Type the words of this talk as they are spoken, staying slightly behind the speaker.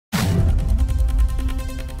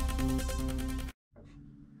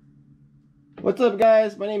What's up,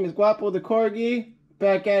 guys? My name is Guapo the Corgi.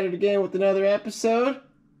 Back at it again with another episode.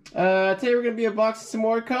 Today we're going to be unboxing some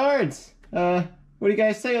more cards. What do you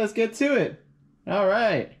guys say? Let's get to it.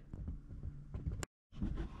 Alright.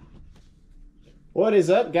 What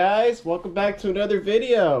is up, guys? Welcome back to another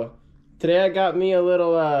video. Today I got me a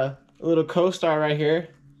little co-star right here.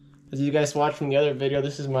 As you guys watched from the other video,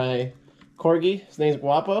 this is my Corgi. His name's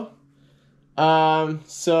Guapo.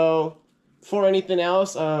 So before anything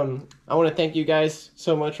else, I want to thank you guys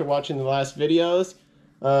so much for watching the last videos.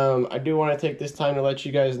 I do want to take this time to let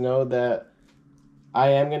you guys know that I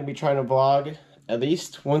am going to be trying to vlog at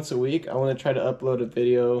least once a week. I want to try to upload a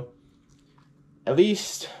video at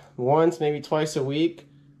least once, maybe twice a week.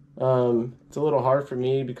 It's a little hard for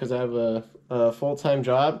me because I have a full-time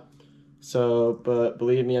job. But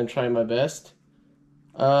believe me, I'm trying my best.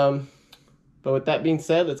 But with that being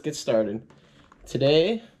said, let's get started.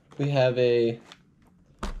 Today, we have a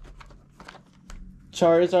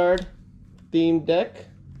Charizard themed deck.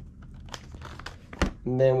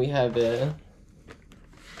 And then we have a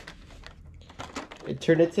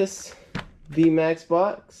Eternatus VMAX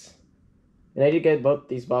box. And I did get both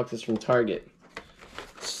these boxes from Target.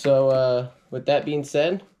 So, with that being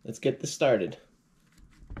said, let's get this started.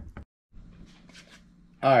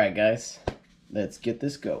 Alright, guys. Let's get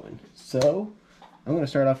this going. So, I'm going to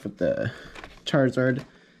start off with the Charizard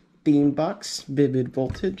theme box, Vivid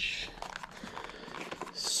Voltage.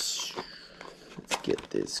 Let's get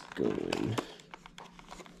this going.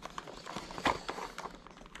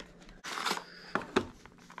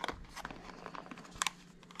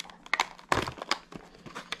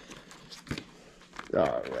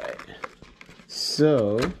 Alright.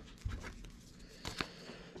 So,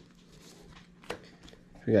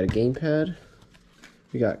 we got a gamepad.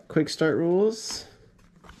 We got quick start rules.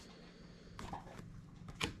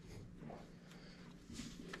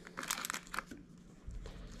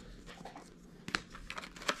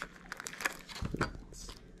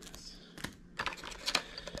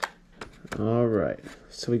 Alright,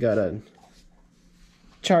 so we got a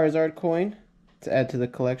Charizard coin to add to the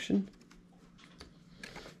collection.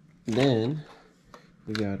 Then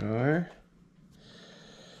we got our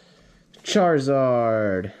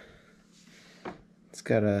Charizard. It's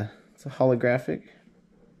a holographic.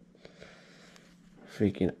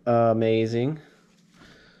 Freaking amazing.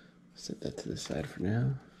 Set that to the side for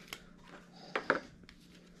now.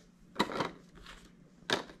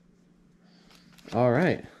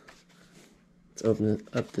 Alright. Let's open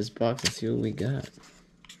up this box and see what we got.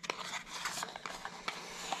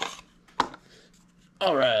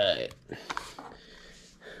 Alright.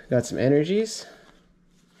 Got some energies.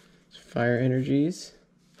 Fire energies.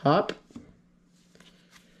 Hop.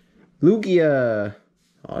 Lugia.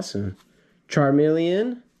 Awesome.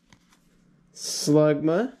 Charmeleon.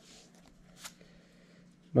 Slugma.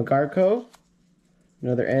 Magarko.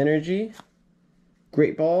 Another energy.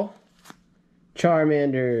 Great Ball.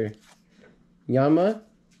 Charmander. Yama.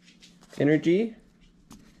 Energy.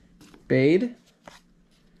 Bade.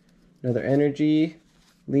 Another energy.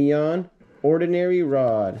 Leon. Ordinary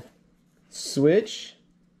Rod. Switch.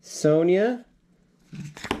 Sonia.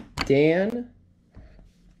 Dan.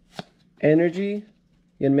 Energy.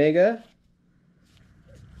 Yanmega.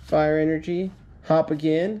 Fire Energy. Hop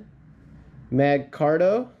again.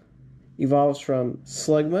 Magcardo. Evolves from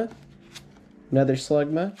Slugma. Another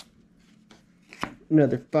Slugma.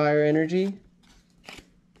 Another Fire Energy.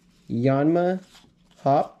 Yanma.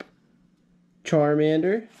 Hop.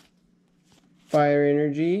 Charmander. Fire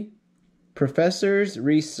Energy. Professor's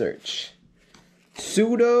Research.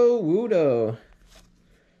 Sudowoodo.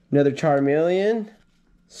 Another Charmeleon.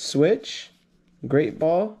 Switch. Great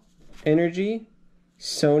Ball. Energy.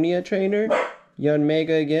 Sonia Trainer.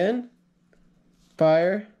 Yanmega again.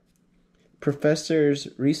 Fire. Professor's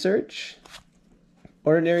Research.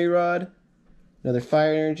 Ordinary Rod. Another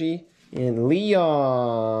Fire Energy. And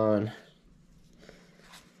Leon.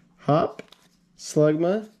 Hop.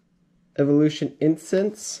 Slugma. Evolution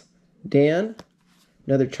Incense. Dan.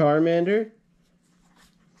 Another Charmander.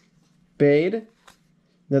 Bade.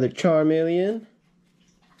 Another Charmeleon.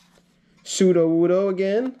 Sudowoodo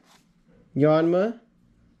again. Yanma.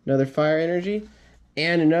 Another Fire Energy.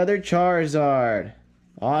 And another Charizard.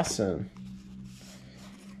 Awesome.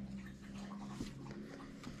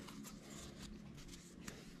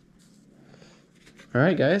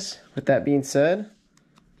 Alright, guys. With that being said,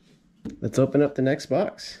 let's open up the next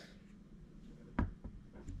box.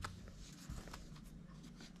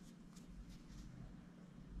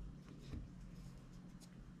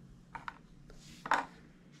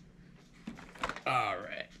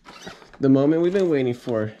 Alright. The moment we've been waiting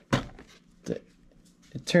for.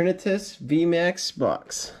 Eternatus VMAX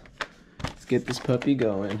box. Let's get this puppy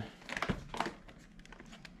going.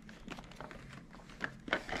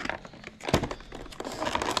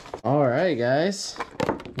 Alright guys,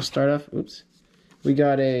 we'll start off, oops, we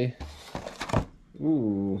got a,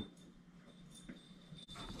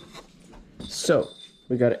 so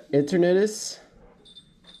we got an Eternatus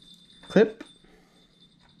clip,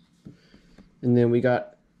 and then we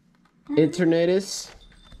got Eternatus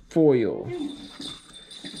foil.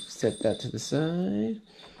 Set that to the side.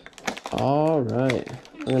 Alright,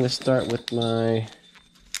 I'm going to start with my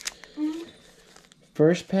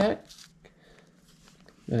first pack.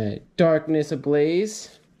 Darkness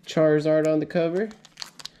Ablaze, Charizard on the cover.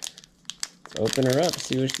 Let's open her up,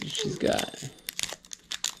 see what she's got.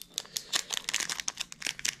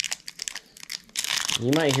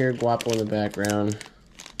 You might hear Guapo in the background.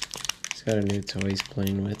 He's got a new toy he's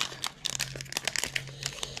playing with.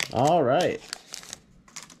 Alright.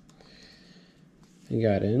 You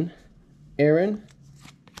got in Aaron,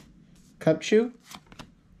 Cupchew,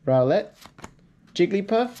 Rowlet,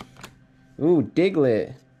 Jigglypuff, ooh,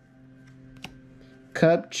 Diglett,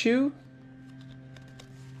 Cupchew,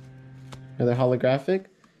 another holographic,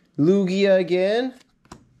 Lugia again,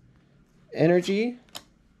 Energy,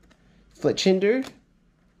 Fletchinder,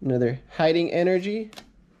 another Hiding Energy,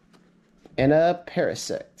 and a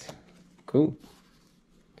Parasect. Cool.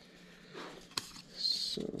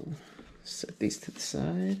 So, set these to the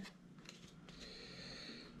side.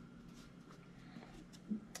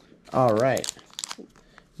 Alright.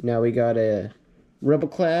 Now we got a Rebel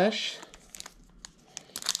Clash.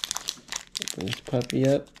 Open this puppy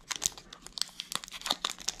up.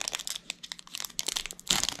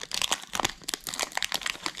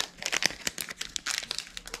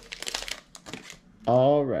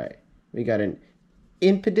 Alright. We got an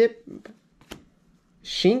Impidip,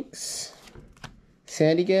 Shinx,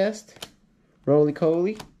 Sandygast,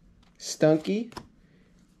 Roly-Coly, Stunky,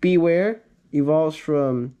 Beware, evolves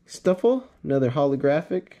from Stuffle, another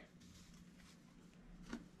holographic,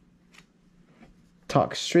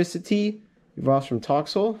 Toxtricity, evolves from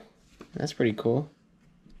Toxel, that's pretty cool,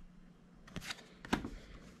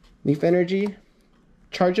 Leaf Energy,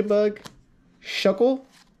 Charjabug, Shuckle,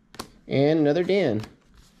 and another Dan.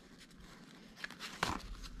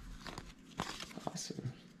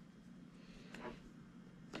 Awesome.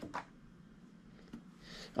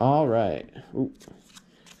 Alright.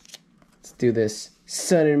 Let's do this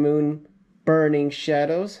Sun and Moon Burning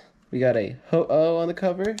Shadows. We got a Ho-Oh on the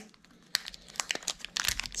cover.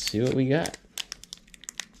 Let's see what we got.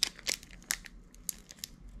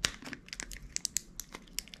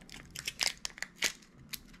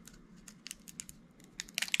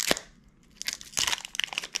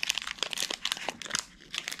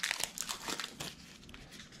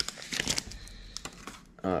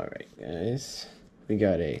 Alright guys, we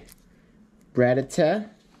got a Rattata,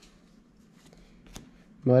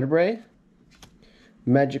 Mudbray,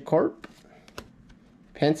 Magikarp,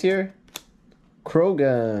 Pansear,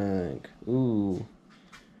 Krogunk. Ooh.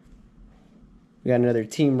 We got another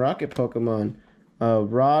Team Rocket Pokemon.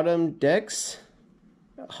 Rotom Dex,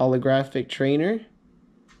 holographic trainer.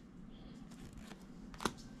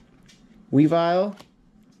 Weavile,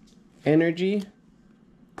 Energy,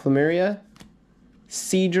 Plumeria,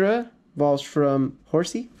 Seadra, evolves from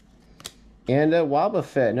Horsey, and a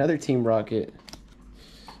Wobbuffet, another Team Rocket.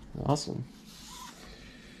 Awesome.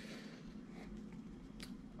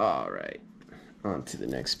 Alright, on to the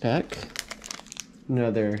next pack.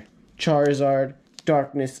 Another Charizard,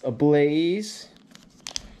 Darkness Ablaze.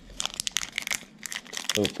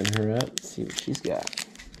 Open her up, see what she's got.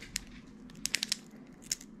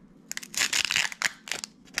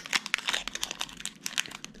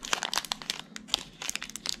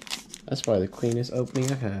 That's probably the cleanest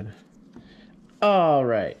opening I've had.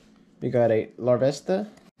 Alright, we got a Larvesta,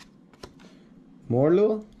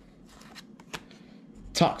 Morlul,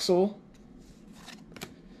 Toxel,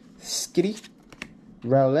 Skitty,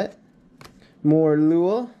 Rowlet,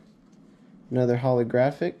 Morlul, another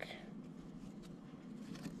holographic,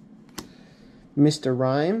 Mr.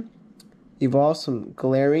 Rhyme, evolves from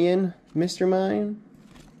Galarian Mr. Mime.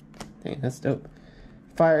 Dang, that's dope.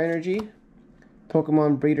 Fire Energy,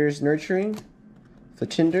 Pokemon Breeders Nurturing,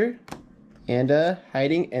 Fletchinder, and a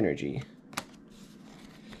Hiding Energy.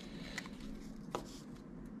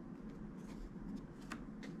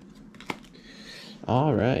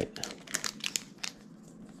 Alright.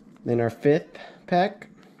 Then our fifth pack,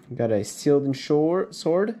 we got a Sealed and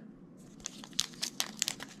Sword.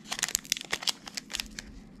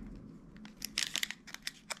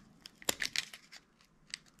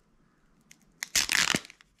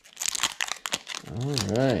 All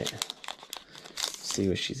right. Let's see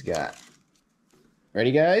what she's got.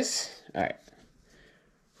 Ready, guys? All right.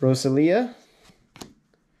 Rosalia,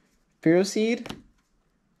 Feroseed,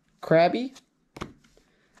 Krabby,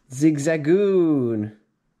 Zigzagoon.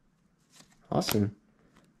 Awesome.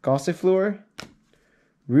 Gossifleur,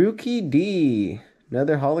 Rookie D.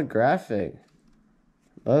 Another holographic.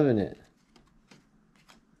 Loving it.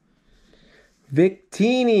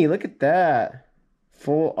 Victini, look at that.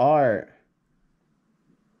 Full art.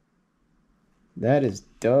 That is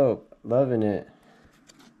dope. Loving it.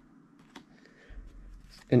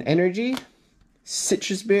 An energy,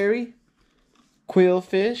 citrus berry,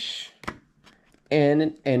 quillfish, and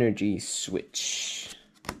an energy switch.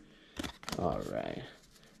 All right.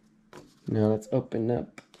 Now let's open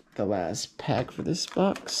up the last pack for this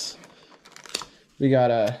box. We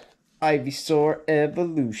got a Ivysaur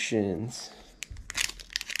Evolutions.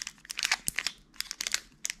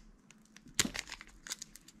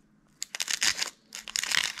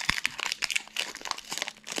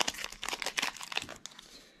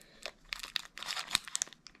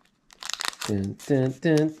 Dun, dun,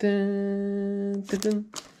 dun, dun, dun, dun.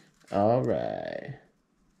 All right.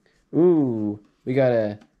 Ooh, we got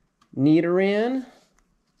a Nidoran,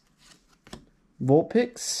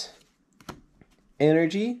 Vulpix,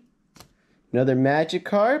 Energy, another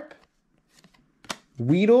Magikarp,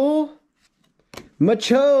 Weedle,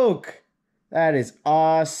 Machoke. That is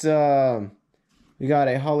awesome. We got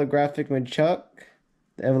a holographic Machoke,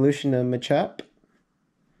 the evolution of Machop.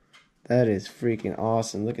 That is freaking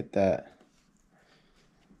awesome. Look at that.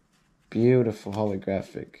 Beautiful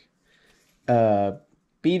holographic.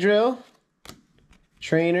 Beedrill,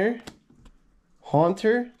 Trainer,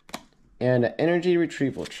 Haunter, and an Energy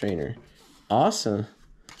Retrieval Trainer. Awesome.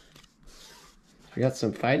 We got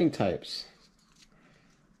some fighting types.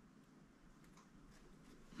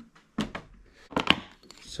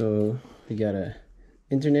 So we got a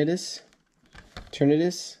Eternatus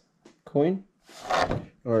coin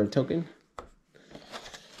or token.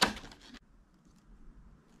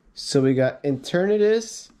 So we got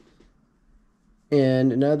Eternatus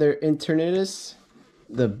and another Eternatus,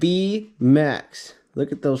 the B Max.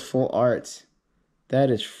 Look at those full arts. That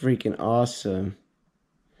is freaking awesome.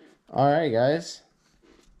 Alright, guys.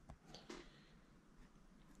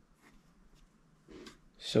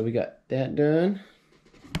 So we got that done.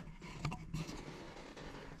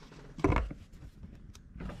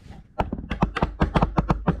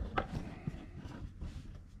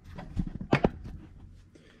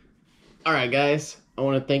 Alright, guys. I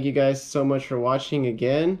want to thank you guys so much for watching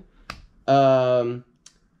again. I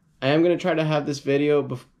am going to try to have this video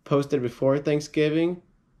posted before Thanksgiving.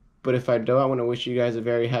 But if I don't, I want to wish you guys a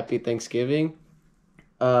very happy Thanksgiving.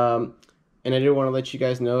 And I do want to let you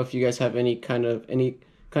guys know if you guys have any kind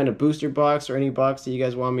of booster box or any box that you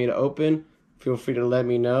guys want me to open, feel free to let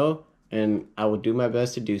me know, and I will do my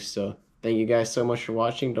best to do so. Thank you guys so much for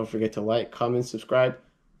watching. Don't forget to like, comment, subscribe.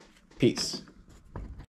 Peace.